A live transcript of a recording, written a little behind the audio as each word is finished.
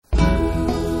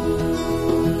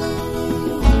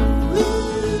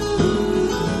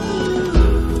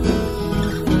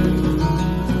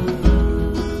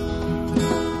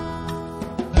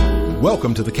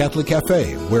Welcome to the Catholic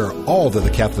Cafe, where all that the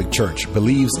Catholic Church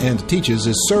believes and teaches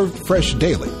is served fresh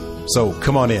daily. So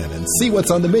come on in and see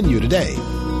what's on the menu today.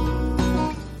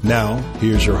 Now,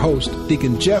 here's your host,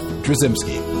 Deacon Jeff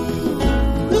Drzymski.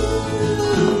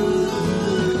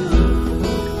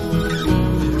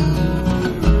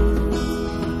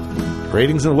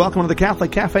 Greetings and welcome to the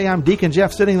Catholic Cafe. I'm Deacon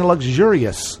Jeff, sitting in the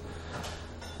luxurious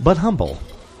but humble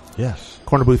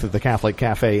corner booth of the Catholic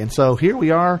Cafe. And so here we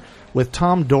are with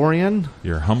Tom Dorian,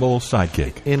 your humble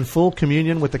sidekick, in full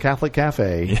communion with the Catholic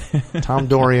Cafe. Tom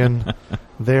Dorian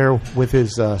there with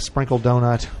his sprinkled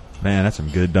donut. Man, that's some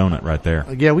good donut right there.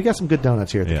 Yeah, we got some good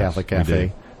donuts here at the Catholic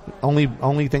Cafe.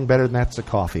 Only thing better than that's the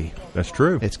coffee. That's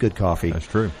true. It's good coffee. That's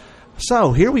true.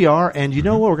 So here we are, and you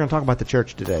know what? We're going to talk about the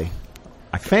church today.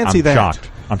 Fancy that.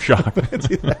 I'm shocked.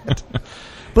 Fancy that.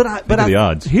 But the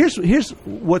odds. Here's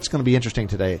what's going to be interesting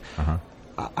today. Uh-huh.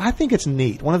 I think it's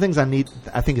neat. One of the things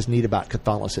I think is neat about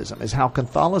Catholicism is how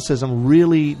Catholicism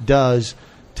really does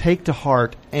take to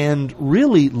heart and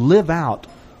really live out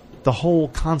the whole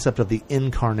concept of the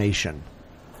incarnation.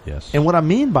 Yes. And what I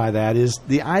mean by that is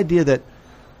the idea that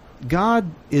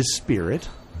God is spirit.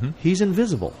 Mm-hmm. He's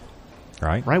invisible.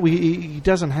 Right. Right? He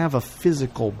doesn't have a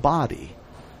physical body.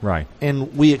 Right.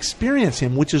 And we experience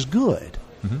him, which is good.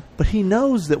 Mm-hmm. But he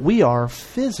knows that we are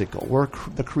physical. We're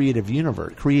the created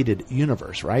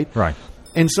universe, right? Right.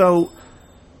 And so,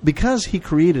 because he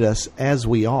created us as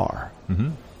we are,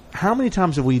 mm-hmm. how many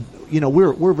times have we,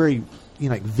 we're very,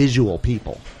 like visual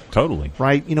people. Totally.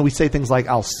 Right? We say things like,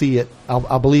 I'll see it.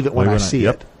 I'll believe it when I see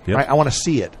it. Yep. Right? I want to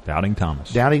see it. Doubting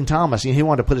Thomas. He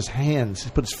wanted to put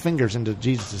his fingers into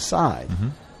Jesus' side. Mm-hmm.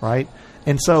 Right?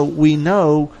 And so we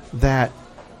know that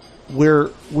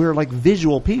we're like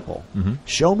visual people. Mm-hmm.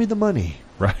 Show me the money.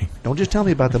 Right. Don't just tell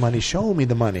me about the money. Show me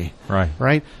the money. Right.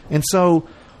 Right. And so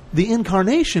the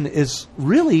incarnation is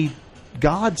really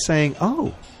God saying,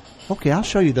 "Oh, okay, I'll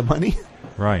show you the money."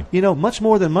 Right. Much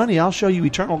more than money, I'll show you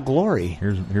eternal glory.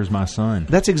 Here's my son.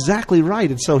 That's exactly right.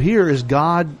 And so here is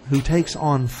God who takes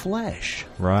on flesh.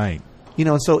 Right.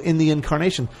 And so in the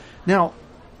incarnation. Now,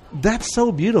 that's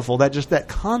so beautiful, that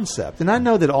concept. And I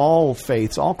know that all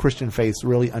Christian faiths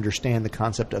really understand the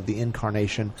concept of the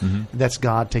incarnation. Mm-hmm. That's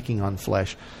God taking on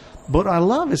flesh. But what I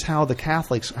love is how the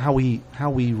Catholics, how we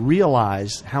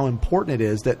realize how important it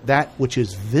is that which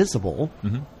is visible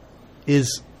mm-hmm.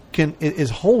 is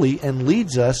holy and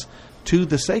leads us to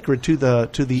the sacred, to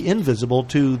the invisible,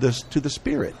 to the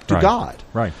Spirit, to right. God.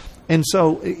 Right. And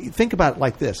so think about it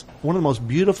like this. One of the most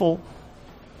beautiful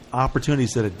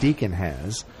opportunities that a deacon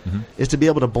has mm-hmm. is to be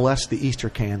able to bless the Easter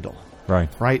candle.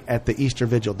 Right at the Easter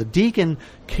Vigil. The deacon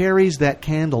carries that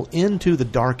candle into the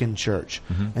darkened church,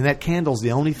 mm-hmm. and that candle's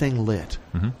the only thing lit,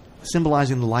 mm-hmm.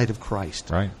 symbolizing the light of Christ.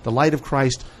 Right. The light of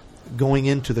Christ going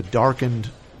into the darkened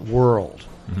world,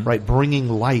 mm-hmm. right, bringing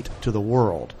light to the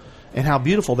world. And how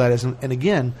beautiful that is. And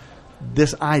again,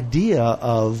 this idea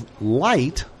of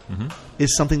light mm-hmm.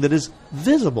 is something that is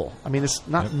visible. I mean, it's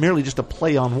not merely just a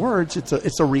play on words.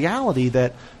 It's a reality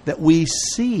that we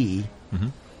see. Mm-hmm.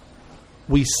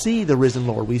 We see the risen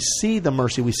Lord. We see the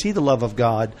mercy. We see the love of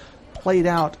God played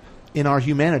out in our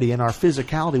humanity, in our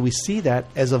physicality. We see that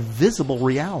as a visible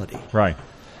reality. Right.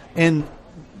 And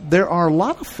there are a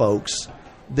lot of folks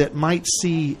that might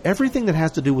see everything that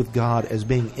has to do with God as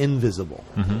being invisible,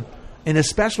 mm-hmm. and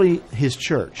especially His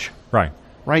church. Right.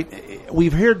 Right?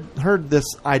 We've heard this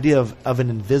idea of an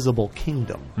invisible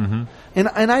kingdom. Mm-hmm.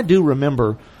 And I do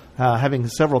remember having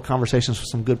several conversations with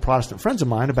some good Protestant friends of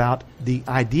mine about the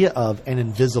idea of an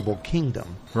invisible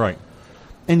kingdom. Right.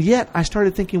 And yet I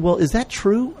started thinking, well, is that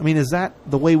true? I mean, is that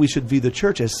the way we should view the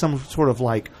church, as some sort of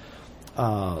like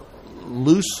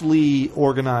loosely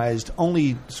organized,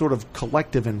 only sort of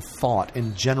collective in thought,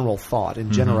 in general thought, in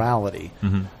mm-hmm. generality,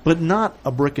 mm-hmm. but not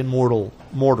a brick and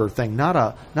mortar thing, not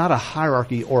a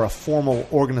hierarchy or a formal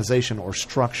organization or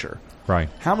structure. Right.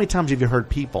 How many times have you heard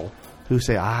people who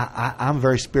say, I'm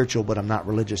very spiritual, but I'm not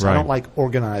religious. Right. I don't like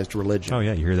organized religion. Oh,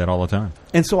 yeah, you hear that all the time.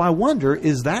 And so I wonder,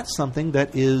 is that something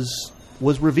that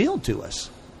was revealed to us?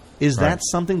 Is right. that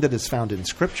something that is found in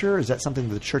Scripture? Is that something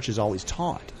that the church has always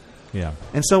taught? Yeah.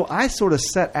 And so I sort of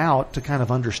set out to kind of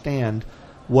understand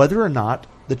whether or not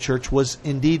the church was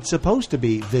indeed supposed to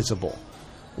be visible,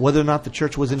 whether or not the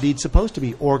church was indeed supposed to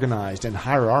be organized and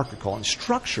hierarchical and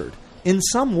structured in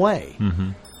some way. Mm-hmm.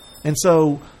 And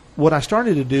so what I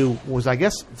started to do was, I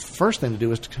guess, first thing to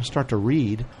do is to start to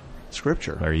read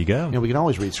Scripture. There you go. We can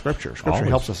always read Scripture. Scripture always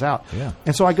helps us out. Yeah.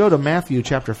 And so I go to Matthew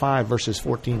chapter 5, verses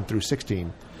 14 through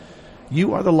 16.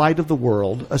 You are the light of the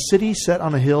world. A city set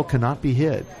on a hill cannot be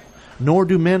hid. Nor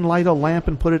do men light a lamp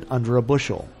and put it under a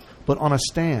bushel, but on a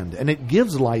stand, and it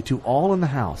gives light to all in the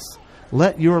house.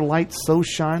 Let your light so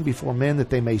shine before men that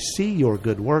they may see your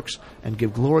good works and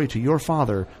give glory to your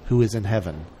Father who is in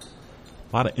heaven.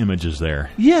 A lot of images there.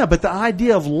 Yeah, but the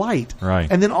idea of light. Right.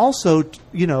 And then also,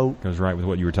 Goes right with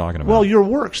what you were talking about. well, your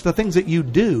works, the things that you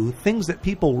do, things that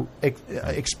people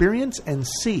experience and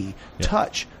see,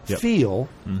 touch, feel,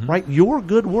 right? Your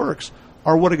good works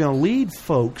are what are going to lead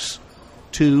folks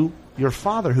to your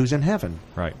Father who's in heaven.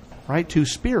 Right. Right? To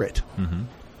spirit.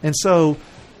 And so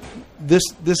this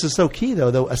is so key,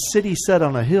 though. A city set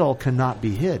on a hill cannot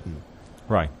be hidden.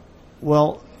 Right.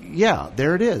 Well, yeah,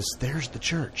 there it is. There's the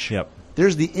church. Yep.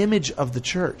 There's the image of the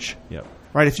church. Yep.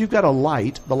 Right? If you've got a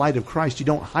light, the light of Christ, you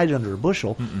don't hide it under a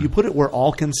bushel. You put it where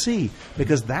all can see,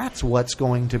 because that's what's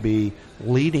going to be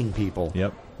leading people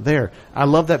there. I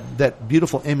love that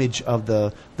beautiful image of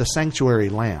the sanctuary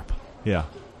lamp. Yeah.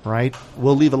 Right?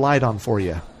 We'll leave a light on for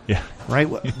you. Yeah. Right?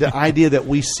 The idea that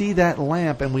we see that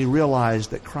lamp and we realize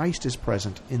that Christ is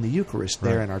present in the Eucharist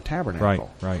there in our tabernacle.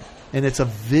 Right. And it's a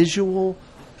visual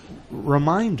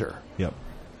reminder. Yep.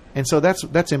 And so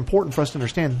that's important for us to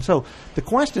understand. So the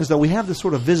question is, though, we have this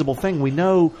sort of visible thing. We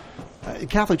know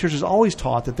Catholic Church has always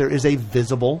taught that there is a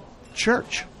visible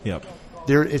church. Yep.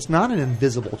 It's not an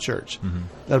invisible church.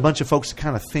 That a bunch of folks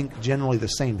kind of think generally the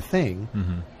same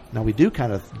thing. Now, we do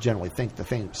kind of generally think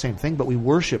the same thing, but we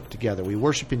worship together. We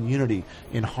worship in unity,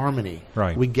 in harmony.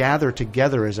 Right. We gather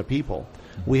together as a people.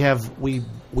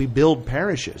 We build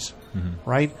parishes,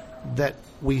 right? That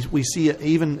we see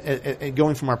even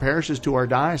going from our parishes to our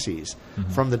diocese,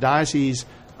 from the diocese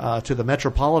to the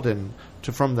metropolitan,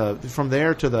 from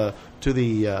there to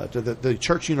the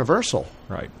Church Universal,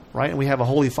 right? And we have a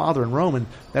Holy Father in Rome, and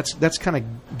that's kind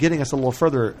of getting us a little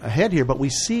further ahead here. But we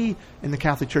see in the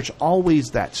Catholic Church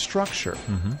always that structure,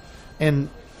 and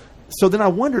so then I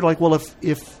wondered, like, well,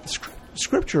 if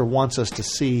Scripture wants us to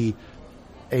see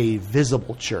a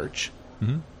visible church.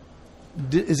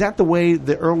 Is that the way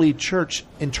the early church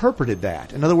interpreted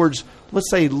that? In other words, let's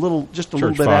say a little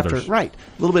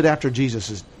bit after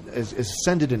Jesus is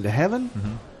ascended into heaven,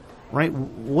 right?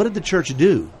 What did the church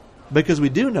do? Because we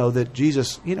do know that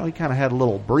Jesus, he kind of had a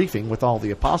little briefing with all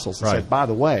the apostles and said, by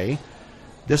the way,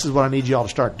 this is what I need you all to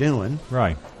start doing.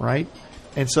 Right.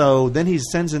 And so then he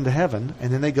ascends into heaven,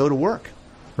 and then they go to work.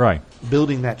 Right.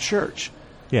 Building that church.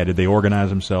 Yeah, did they organize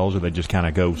themselves, or they just kind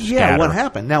of go scatter? Yeah, what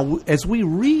happened? Now, as we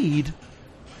read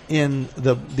in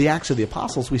the Acts of the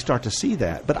Apostles, we start to see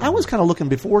that. But I was kind of looking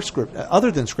before Scripture, other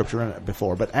than Scripture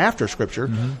before, but after Scripture.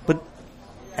 But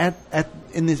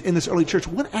in this early church,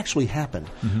 what actually happened?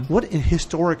 What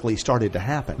historically started to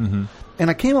happen? And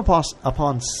I came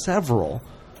upon several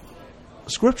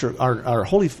Scripture, our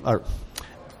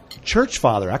Church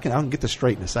Father. I can get this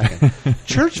straight in a second.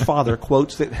 Church Father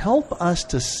quotes that help us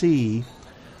to see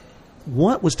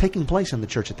what was taking place in the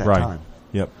church at that time.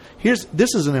 Yep.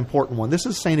 This is an important one. This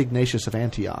is St. Ignatius of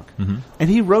Antioch. And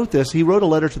he wrote this. He wrote a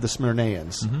letter to the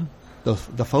Smyrnaeans,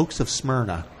 the folks of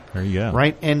Smyrna. There you go.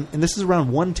 Right? And this is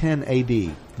around 110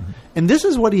 A.D. And this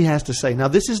is what he has to say. Now,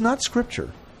 this is not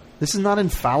Scripture. This is not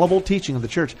infallible teaching of the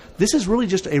church. This is really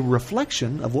just a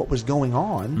reflection of what was going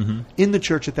on in the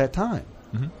church at that time.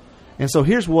 And so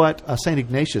here's what St.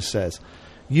 Ignatius says.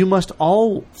 You must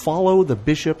all follow the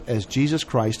bishop as Jesus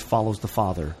Christ follows the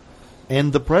Father,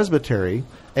 and the presbytery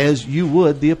as you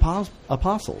would the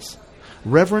apostles.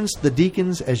 Reverence the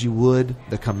deacons as you would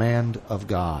the command of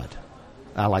God.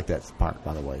 I like that part,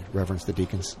 by the way. Reverence the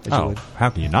deacons as you would. How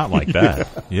can you not like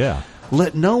that? Yeah.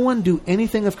 Let no one do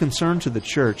anything of concern to the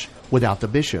church without the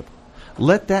bishop.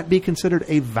 Let that be considered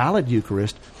a valid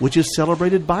Eucharist, which is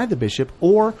celebrated by the bishop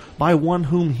or by one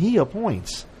whom he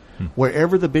appoints.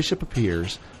 Wherever the bishop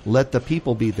appears, let the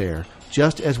people be there,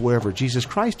 just as wherever Jesus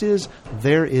Christ is,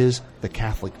 there is the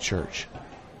Catholic Church.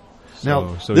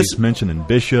 So he's mentioning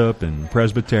bishop and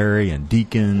presbytery and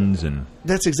deacons, and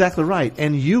that's exactly right,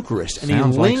 and Eucharist. And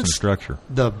sounds he links like some structure.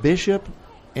 The bishop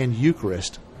and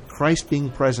Eucharist, Christ being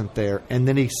present there, and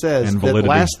then he says that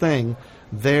last thing,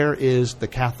 there is the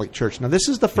Catholic Church. Now, this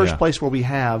is the first place where we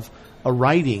have a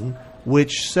writing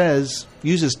which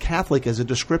uses Catholic as a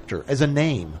descriptor, as a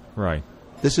name. Right.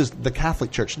 This is the Catholic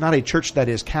Church, not a church that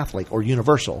is Catholic or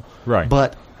universal,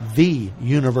 but the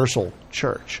universal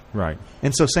church. Right.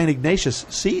 And so St. Ignatius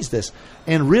sees this,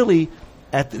 and really,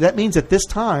 that means at this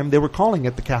time they were calling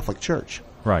it the Catholic Church.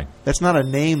 Right. That's not a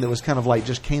name that was kind of like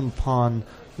just came upon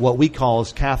what we call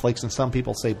as Catholics, and some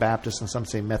people say Baptists, and some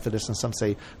say Methodists, and some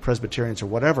say Presbyterians or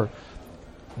whatever.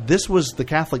 This was the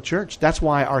Catholic Church. That's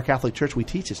why our Catholic Church, we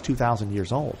teach, is 2,000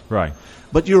 years old. Right.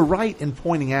 But you're right in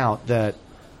pointing out that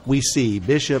we see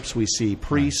bishops, we see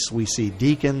priests, we see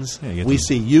deacons, we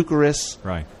see Eucharists.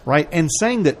 Right. And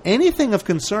saying that anything of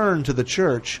concern to the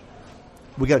church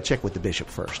we got to check with the bishop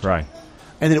first. Right.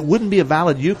 And then it wouldn't be a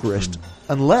valid Eucharist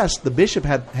unless the bishop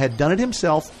had done it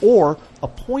himself or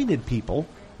appointed people.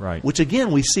 Right. Which,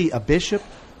 again, we see a bishop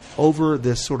over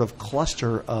this sort of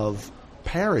cluster of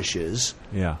parishes,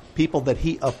 people that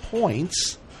he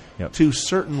appoints to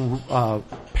certain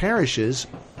parishes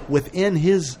within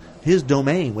his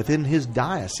domain, within his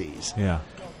diocese. Yeah.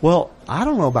 Well, I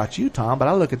don't know about you, Tom, but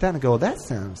I look at that and go, that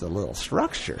sounds a little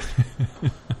structured.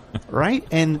 Right?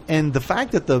 And the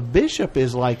fact that the bishop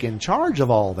is like in charge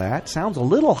of all that sounds a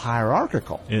little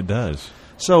hierarchical. It does.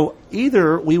 So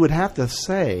either we would have to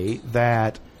say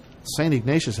that St.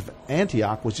 Ignatius of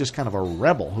Antioch was just kind of a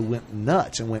rebel who went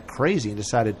nuts and went crazy and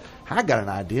decided, I got an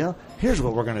idea, here's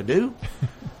what we're going to do.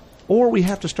 Or we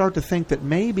have to start to think that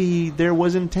maybe there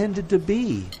was intended to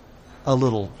be a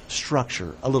little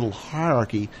structure, a little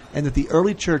hierarchy, and that the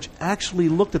early church actually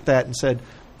looked at that and said,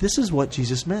 this is what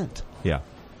Jesus meant. Yeah.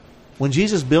 When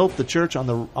Jesus built the church on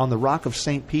the rock of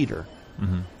St. Peter,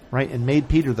 right, and made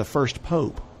Peter the first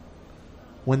pope,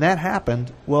 when that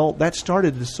happened, well, that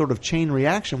started this sort of chain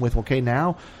reaction with, okay,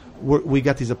 now we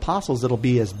got these apostles that'll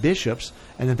be as bishops,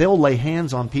 and that they'll lay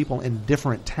hands on people in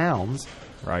different towns,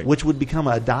 right, which would become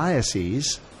a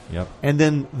diocese. Yep. And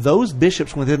then those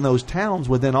bishops within those towns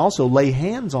would then also lay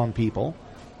hands on people,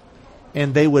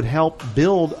 and they would help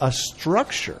build a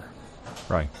structure.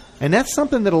 Right. And that's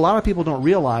something that a lot of people don't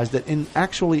realize, that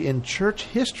in church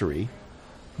history,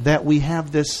 that we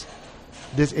have this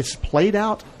it's played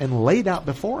out and laid out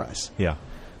before us. Yeah.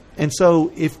 And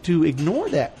so if to ignore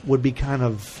that would be kind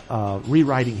of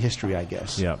rewriting history, I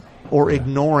guess. Yeah. Or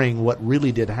ignoring what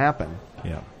really did happen.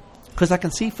 Yeah. Because I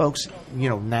can see folks,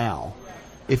 now,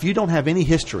 if you don't have any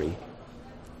history,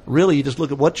 really you just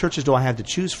look at what churches do I have to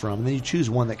choose from, and then you choose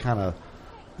one that kind of,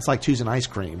 it's like choosing ice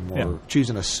cream or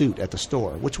choosing a suit at the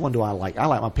store. Which one do I like? I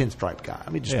like my pinstripe guy.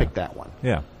 Let me just pick that one.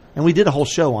 Yeah. And we did a whole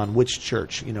show on which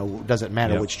church, doesn't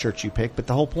matter which church you pick. But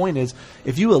the whole point is,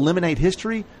 if you eliminate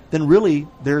history, then really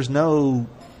there's no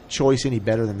choice any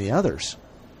better than the others.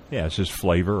 Yeah, it's just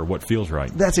flavor or what feels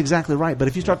right. That's exactly right. But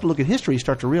if you start to look at history, you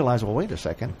start to realize, well, wait a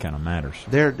second. It kind of matters.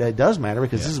 It does matter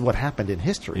because this is what happened in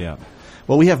history. Yeah.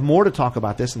 Well, we have more to talk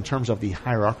about this in terms of the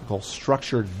hierarchical,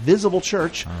 structured, visible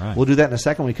church. All right. We'll do that in a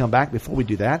second when we come back. Before we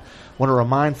do that, I want to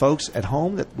remind folks at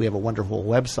home that we have a wonderful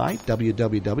website,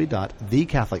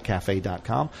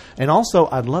 www.thecatholiccafe.com. And also,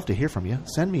 I'd love to hear from you.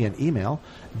 Send me an email,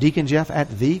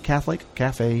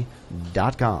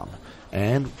 deaconjeff@thecatholiccafe.com.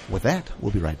 And with that,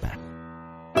 we'll be right back.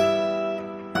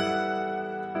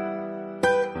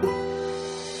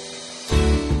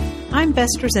 I'm Bess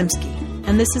Drzymski,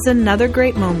 and this is another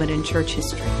great moment in church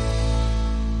history.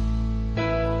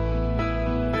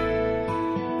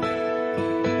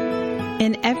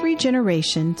 In every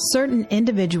generation, certain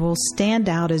individuals stand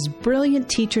out as brilliant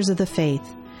teachers of the faith.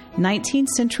 19th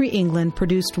century England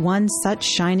produced one such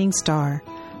shining star,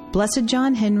 Blessed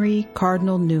John Henry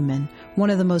Cardinal Newman, one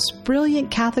of the most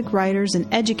brilliant Catholic writers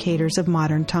and educators of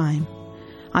modern time.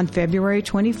 On February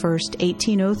 21,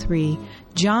 1803,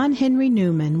 John Henry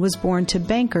Newman was born to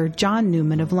banker John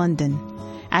Newman of London.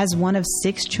 As one of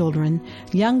 6 children,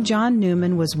 young John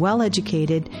Newman was well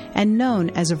educated and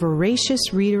known as a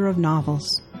voracious reader of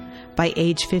novels. By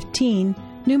age 15,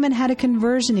 Newman had a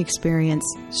conversion experience,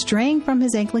 straying from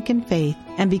his Anglican faith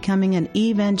and becoming an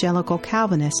evangelical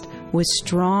Calvinist with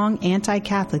strong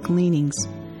anti-Catholic leanings.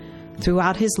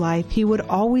 Throughout his life, he would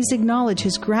always acknowledge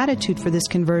his gratitude for this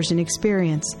conversion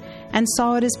experience and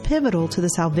saw it as pivotal to the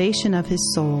salvation of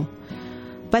his soul.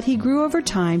 But he grew over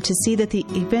time to see that the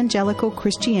evangelical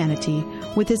Christianity,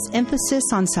 with its emphasis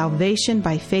on salvation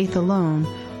by faith alone,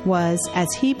 was,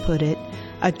 as he put it,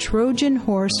 a Trojan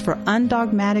horse for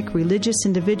undogmatic religious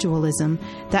individualism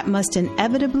that must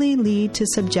inevitably lead to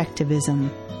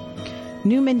subjectivism.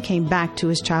 Newman came back to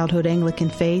his childhood Anglican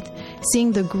faith,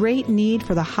 seeing the great need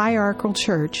for the hierarchical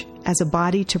church as a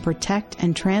body to protect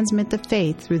and transmit the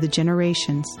faith through the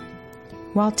generations.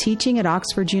 While teaching at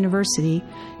Oxford University,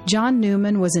 John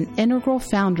Newman was an integral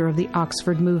founder of the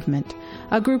Oxford Movement,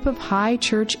 a group of high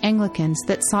church Anglicans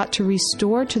that sought to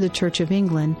restore to the Church of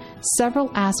England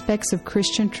several aspects of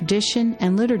Christian tradition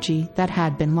and liturgy that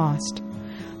had been lost.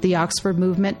 The Oxford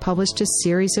Movement published a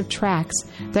series of tracts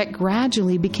that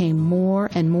gradually became more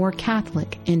and more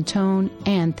Catholic in tone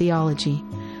and theology.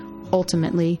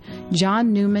 Ultimately,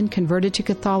 John Newman converted to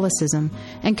Catholicism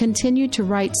and continued to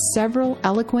write several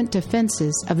eloquent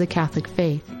defenses of the Catholic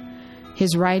faith.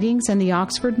 His writings and the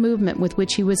Oxford Movement with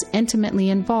which he was intimately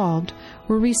involved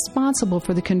were responsible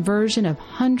for the conversion of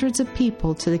hundreds of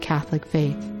people to the Catholic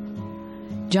faith.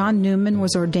 John Newman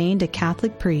was ordained a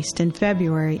Catholic priest in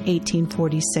February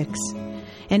 1846.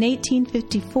 In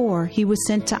 1854, he was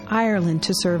sent to Ireland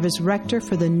to serve as rector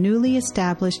for the newly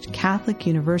established Catholic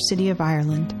University of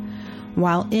Ireland.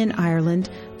 While in Ireland,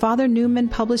 Father Newman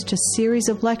published a series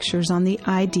of lectures on the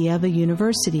idea of a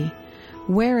university,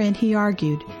 wherein he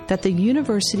argued that the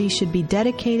university should be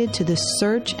dedicated to the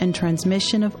search and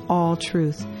transmission of all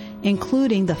truth,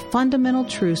 including the fundamental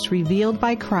truths revealed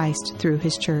by Christ through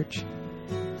His Church.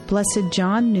 Blessed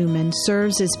John Newman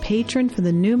serves as patron for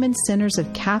the Newman Centers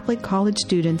of Catholic college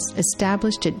students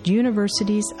established at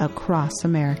universities across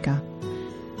America.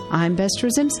 I'm Bess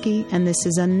Trzymski, and this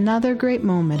is another great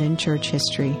moment in church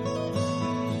history.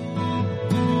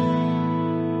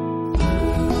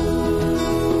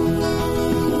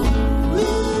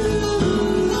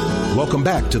 Welcome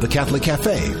back to the Catholic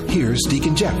Cafe. Here's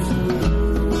Deacon Jeff.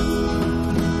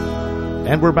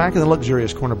 And we're back in the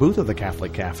luxurious corner booth of the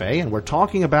Catholic Cafe, and we're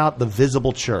talking about the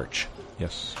visible church.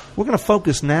 Yes. We're going to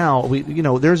focus now.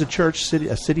 There's a church,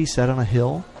 a city set on a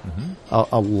hill,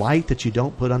 a light that you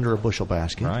don't put under a bushel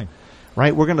basket.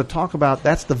 Right. We're going to talk about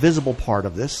that's the visible part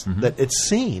of this, that it's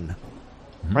seen,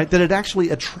 right? That it actually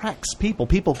attracts people.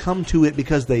 People come to it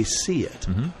because they see it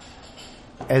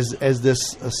as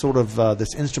this sort of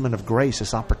this instrument of grace,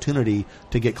 this opportunity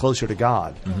to get closer to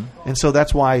God. And so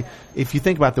that's why, if you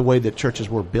think about the way that churches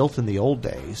were built in the old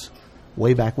days,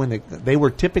 way back when, they were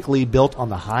typically built on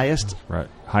the highest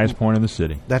point in the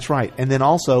city. That's right. And then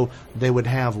also they would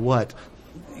have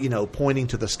pointing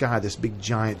to the sky, this big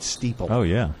giant steeple. Oh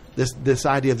yeah. This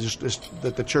idea of just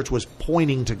that the church was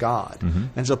pointing to God.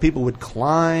 And so people would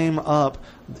climb up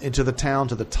into the town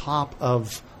to the top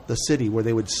of the city where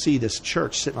they would see this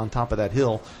church sitting on top of that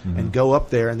hill and go up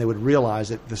there, and they would realize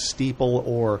that the steeple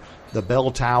or the bell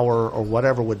tower or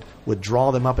whatever would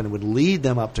draw them up and would lead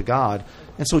them up to God.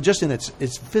 And so just in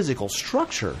its physical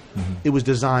structure, it was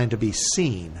designed to be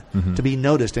seen, to be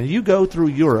noticed. And you go through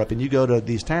Europe and you go to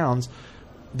these towns,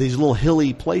 these little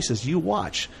hilly places, you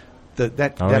watch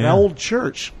that old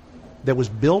church that was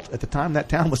built at the time that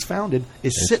town was founded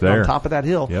is sitting on top of that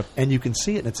hill, and you can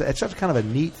see it. And it's such kind of a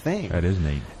neat thing. That is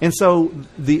neat. And so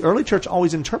the early church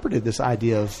always interpreted this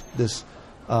idea of this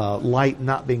light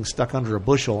not being stuck under a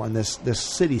bushel and this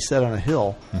city set on a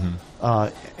hill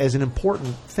as an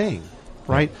important thing.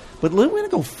 Right? But we're going to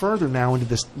go further now into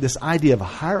this idea of a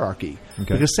hierarchy.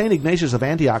 Because St. Ignatius of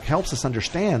Antioch helps us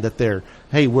understand that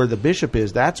where the bishop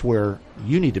is, that's where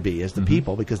you need to be as the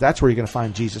people, because that's where you're going to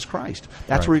find Jesus Christ.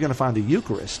 That's where you're going to find the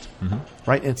Eucharist.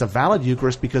 Right? And it's a valid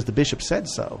Eucharist because the bishop said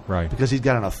so. Right. Because he's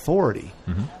got an authority.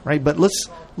 Right? But let's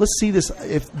see this.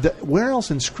 Where else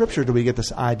in Scripture do we get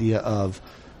this idea of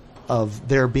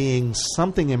there being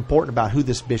something important about who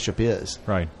this bishop is?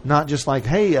 Right. Not just like,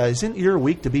 hey, isn't your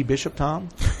week to be Bishop Tom?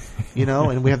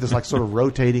 And we have this sort of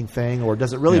rotating thing, or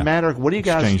does it really matter? What do you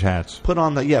guys exchange hats? Put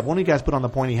on one of you guys put on the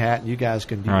pointy hat, and you guys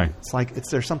can do it. It's like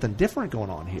there's something different going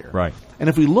on here. Right. And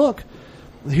if we look,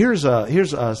 here's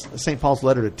St. Paul's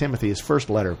letter to Timothy, his first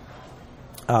letter.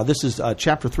 This is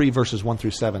chapter 3, verses 1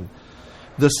 through 7.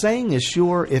 The saying is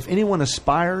sure, if anyone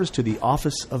aspires to the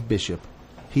office of bishop,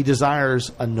 he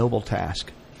desires a noble task.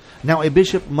 Now a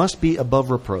bishop must be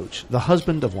above reproach, the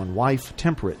husband of one wife,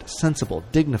 temperate, sensible,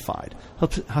 dignified,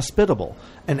 hospitable,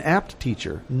 an apt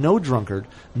teacher, no drunkard,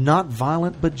 not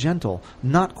violent but gentle,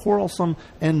 not quarrelsome,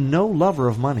 and no lover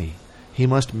of money. He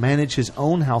must manage his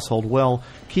own household well,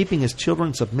 keeping his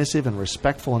children submissive and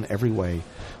respectful in every way.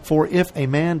 For if a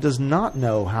man does not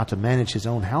know how to manage his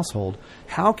own household,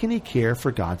 how can he care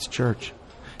for God's church?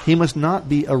 He must not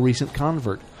be a recent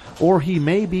convert, or he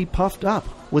may be puffed up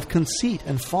with conceit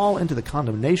and fall into the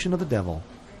condemnation of the devil.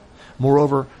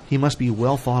 Moreover, he must be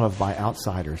well thought of by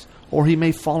outsiders, or he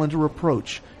may fall into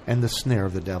reproach and the snare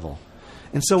of the devil.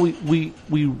 And so we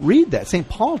read that. St.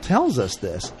 Paul tells us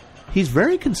this. He's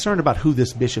very concerned about who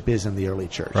this bishop is in the early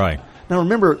church. Right. Now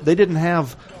remember, they didn't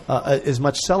have as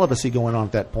much celibacy going on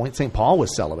at that point. St. Paul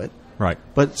was celibate. Right.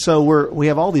 But so we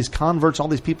have all these converts, all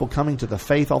these people coming to the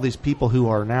faith, all these people who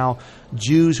are now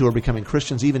Jews who are becoming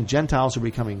Christians, even Gentiles who are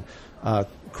becoming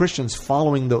Christians,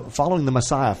 following the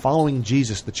Messiah, following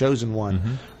Jesus, the chosen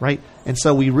one, right? And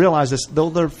so we realize this,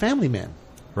 though they're family men.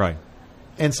 Right.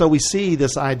 And so we see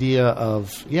this idea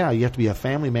of, you have to be a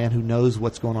family man who knows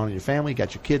what's going on in your family,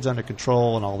 got your kids under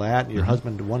control and all that. And your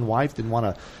husband, one wife, didn't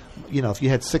want to, if you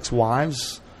had 6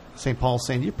 wives, St. Paul's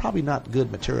saying you're probably not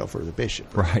good material for the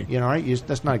bishop. Right. Right?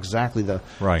 That's not exactly the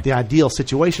ideal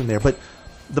situation there. But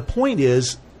the point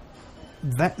is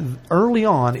that early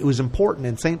on it was important,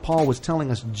 and St. Paul was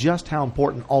telling us just how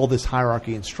important all this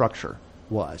hierarchy and structure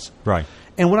was. Right.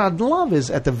 And what I love is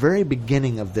at the very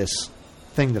beginning of this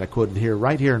thing that I quoted here,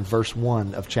 right here in verse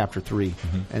 1 of chapter 3,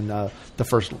 and the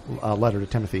first letter to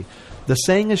Timothy. The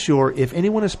saying is sure, if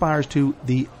anyone aspires to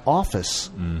the office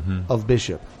of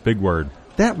bishop. Big word.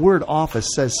 That word office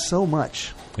says so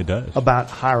much. It does. About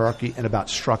hierarchy and about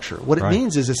structure. What it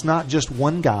means is it's not just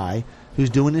one guy who's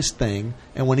doing his thing,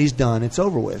 and when he's done, it's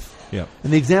over with. Yep.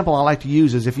 And the example I like to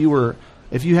use is if you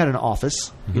had an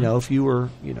office, if you were,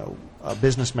 a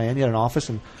businessman, you had an office,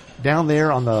 and down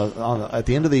there at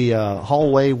the end of the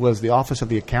hallway was the office of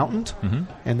the accountant,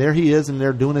 and there he is, and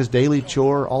they're doing his daily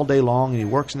chore all day long, and he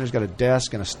works, and there's got a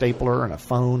desk and a stapler and a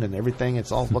phone and everything.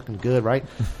 It's all looking good, right?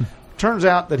 Turns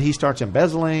out that he starts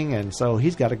embezzling, and so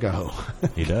he's got to go.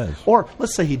 He does. Or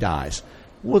let's say he dies.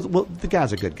 Well, the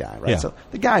guy's a good guy, right? Yeah. So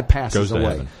the guy passes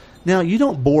away. Now, you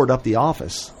don't board up the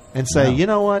office and say, you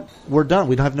know what, we're done.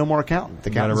 We don't have no more accountant. The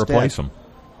accountant's got to replace him.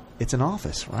 It's an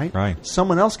office, right? Right.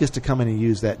 Someone else gets to come in and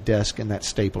use that desk and that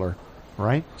stapler,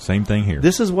 right? Same thing here.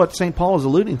 This is what St. Paul is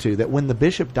alluding to, that when the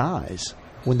bishop dies,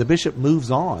 when the bishop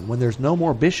moves on, when there's no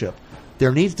more bishop,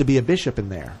 there needs to be a bishop in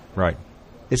there. Right.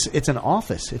 It's an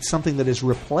office. It's something that is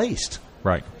replaced.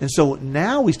 Right. And so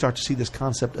now we start to see this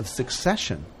concept of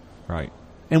succession. Right.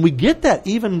 And we get that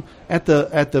even at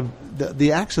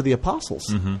the Acts of the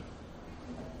Apostles.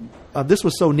 This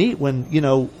was so neat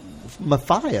when,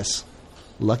 Matthias,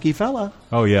 lucky fella.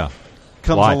 Oh, yeah.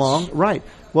 Comes along. Right.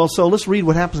 Well, so let's read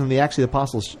what happens in the Acts of the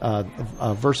Apostles,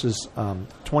 verses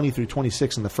 20 through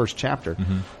 26 in the first chapter.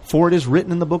 For it is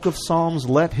written in the book of Psalms,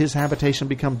 let his habitation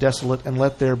become desolate, and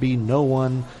let there be no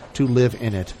one to live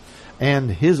in it.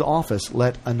 And his office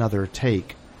let another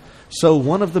take. So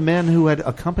one of the men who had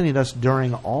accompanied us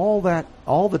during all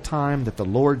the time that the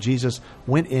Lord Jesus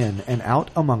went in and out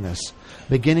among us,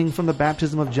 beginning from the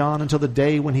baptism of John until the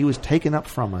day when he was taken up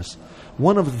from us,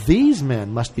 one of these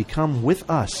men must become with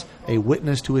us a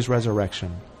witness to his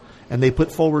resurrection. And they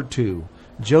put forward two,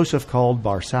 Joseph called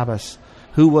Barsabbas,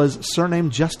 who was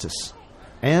surnamed Justus,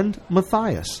 and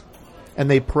Matthias. And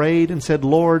they prayed and said,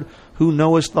 Lord, who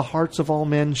knowest the hearts of all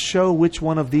men, show which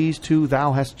one of these two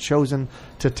thou hast chosen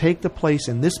to take the place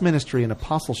in this ministry and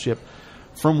apostleship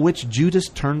from which Judas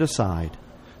turned aside,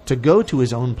 to go to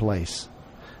his own place.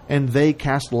 And they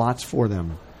cast lots for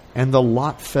them. And the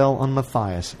lot fell on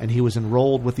Matthias, and he was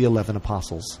enrolled with the 11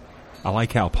 apostles. I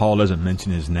like how Paul doesn't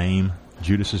mention his name,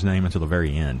 Judas's name, until the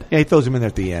very end. Yeah, he throws him in there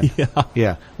at the end. Yeah.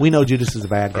 Yeah. We know Judas is a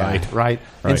bad guy, right?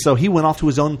 And so he went off to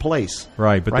his own place.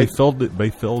 Right, but they filled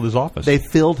his office. They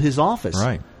filled his office.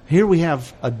 Right. Here we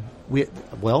have a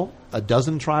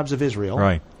dozen tribes of Israel.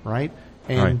 Right. Right?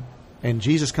 And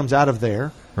Jesus comes out of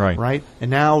there. Right. Right? And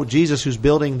now Jesus, who's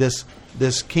building this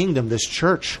kingdom, this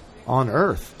church on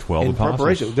earth. 12 apostles.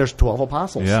 Preparation. There's 12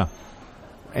 apostles. Yeah.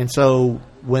 And so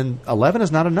when 11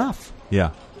 is not enough.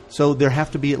 Yeah. So there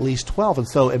have to be at least 12. And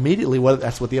so immediately,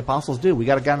 that's what the apostles do. We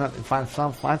got to go out and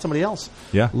find somebody else.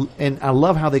 Yeah. And I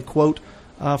love how they quote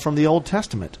from the Old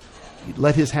Testament.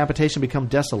 Let his habitation become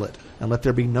desolate, and let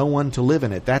there be no one to live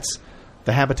in it. That's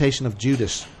the habitation of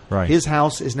Judas. Right. His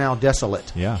house is now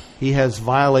desolate. Yeah. He has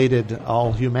violated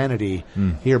all humanity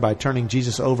here by turning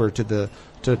Jesus over to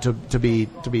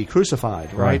be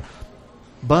crucified. Right.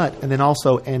 But and then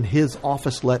also, and his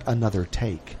office let another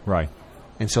take. Right.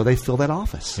 And so they fill that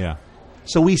office. Yeah.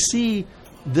 So we see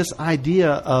this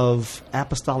idea of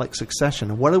apostolic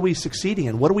succession. What are we succeeding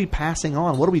in? What are we passing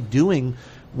on? What are we doing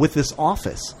with this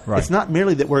office? Right. It's not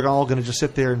merely that we're all going to just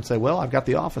sit there and say, well, I've got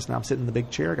the office. Now I'm sitting in the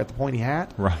big chair. I got the pointy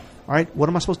hat. Right. All right. What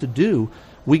am I supposed to do?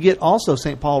 We get also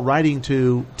St. Paul writing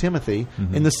to Timothy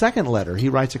in the second letter. He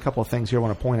writes a couple of things here I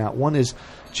want to point out. One is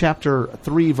chapter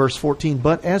 3, verse 14.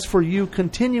 But as for you,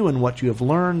 continue in what you have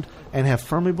learned and have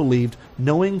firmly believed,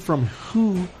 knowing from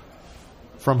whom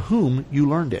you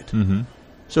learned it. Mm-hmm.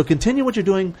 So continue what you're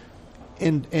doing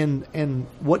and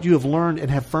what you have learned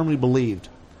and have firmly believed,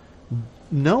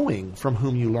 knowing from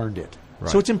whom you learned it.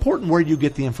 Right. So it's important where you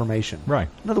get the information. Right.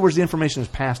 In other words, the information is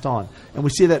passed on. And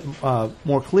we see that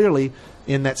more clearly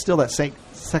in that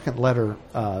second letter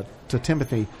to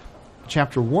Timothy,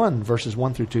 chapter 1, verses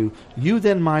 1 through 2. You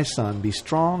then, my son, be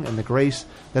strong in the grace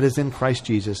that is in Christ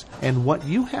Jesus, and what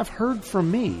you have heard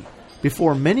from me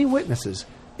before many witnesses,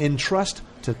 entrust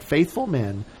to faithful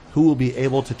men who will be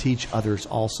able to teach others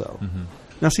also. Mm-hmm.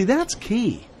 Now, see, that's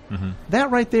key. Mm-hmm. That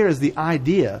right there is the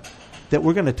idea that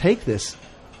we're going to take this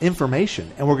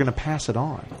information and we're going to pass it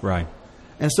on. Right.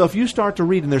 And so if you start to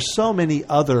read, and there's so many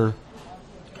other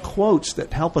quotes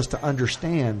that help us to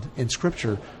understand in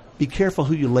Scripture, be careful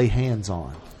who you lay hands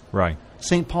on. Right.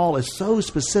 St. Paul is so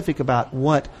specific about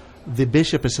what the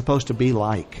bishop is supposed to be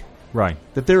like. Right.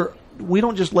 That we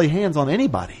don't just lay hands on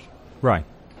anybody. Right.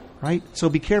 Right? So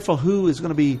be careful who is going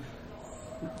to be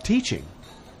teaching.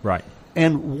 Right.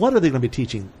 And what are they going to be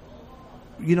teaching?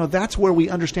 You know, that's where we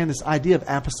understand this idea of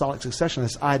apostolic succession,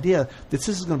 this idea that this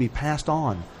is going to be passed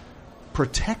on,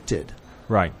 protected.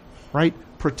 Right.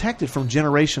 Protected from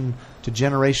generation to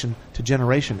generation to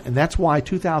generation. And that's why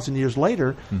 2,000 years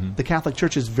later, the Catholic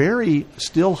Church is very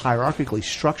still hierarchically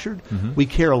structured. We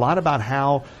care a lot about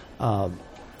how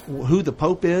who the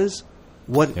Pope is,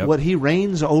 what he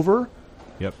reigns over,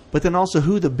 but then also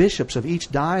who the bishops of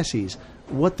each diocese,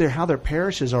 how their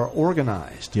parishes are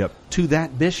organized to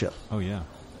that bishop. Oh, yeah.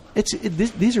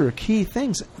 These are key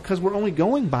things because we're only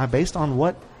going based on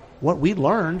what we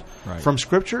learned from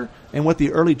Scripture and what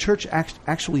the early church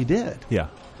actually did. Yeah.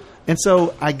 And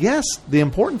so I guess the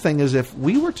important thing is if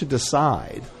we were to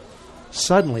decide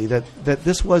suddenly that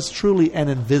this was truly an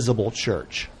invisible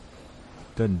church.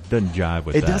 Doesn't jive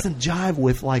with it that. It doesn't jive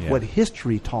with what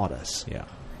history taught us. Yeah.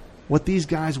 What these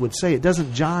guys would say. It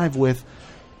doesn't jive with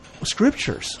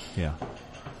Scriptures. Yeah.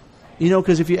 You know,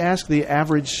 because if you ask the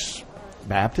average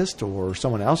Baptist or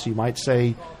someone else, you might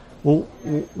say, well,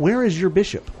 where is your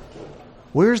bishop?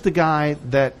 Where's the guy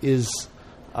that is,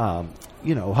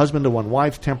 husband to one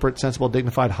wife, temperate, sensible,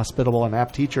 dignified, hospitable, an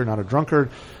apt teacher, not a drunkard,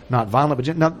 not violent,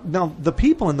 but now the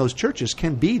people in those churches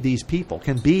can be these people,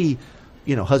 can be,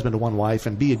 husband to one wife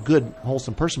and be a good,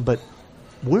 wholesome person. But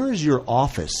where is your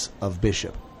office of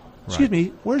bishop? Excuse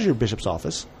me, where's your bishop's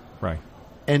office? Right.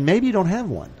 And maybe you don't have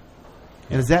one.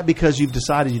 And is that because you've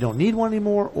decided you don't need one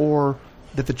anymore, or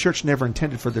that the church never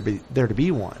intended for there to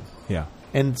be one? Yeah.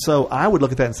 And so I would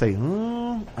look at that and say,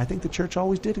 I think the church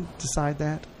always did decide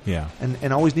that. Yeah.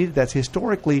 And always needed that. So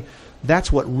historically,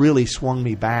 that's what really swung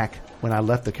me back when I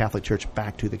left the Catholic Church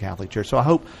back to the Catholic Church. So I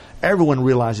hope everyone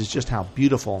realizes just how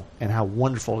beautiful and how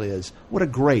wonderful it is. What a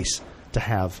grace to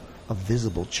have a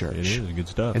visible church. It is good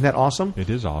stuff. Isn't that awesome? It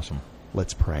is awesome.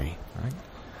 Let's pray. All right.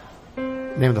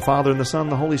 In the name of the Father, and the Son,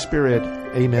 and the Holy Spirit.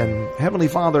 Amen. Heavenly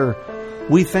Father,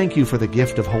 we thank you for the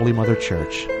gift of Holy Mother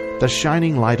Church, the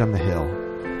shining light on the hill,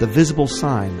 the visible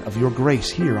sign of your grace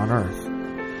here on earth.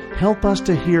 Help us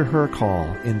to hear her call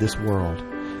in this world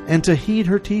and to heed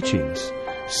her teachings,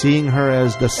 seeing her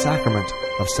as the sacrament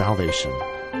of salvation.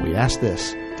 We ask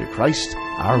this through Christ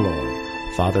our Lord.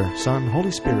 Father, Son,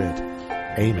 Holy Spirit.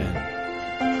 Amen.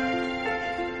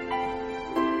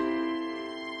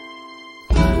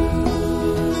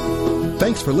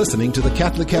 Thanks for listening to the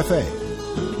Catholic Cafe.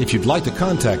 If you'd like to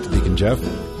contact Deacon Jeff,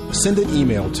 send an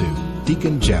email to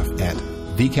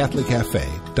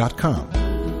deaconjeff@thecatholiccafe.com.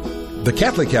 The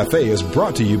Catholic Cafe is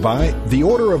brought to you by the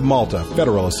Order of Malta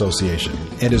Federal Association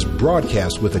and is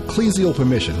broadcast with ecclesial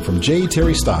permission from J.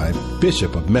 Terry Stive,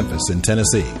 Bishop of Memphis in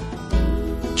Tennessee.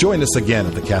 Join us again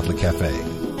at the Catholic Cafe.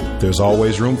 There's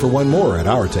always room for one more at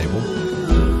our table.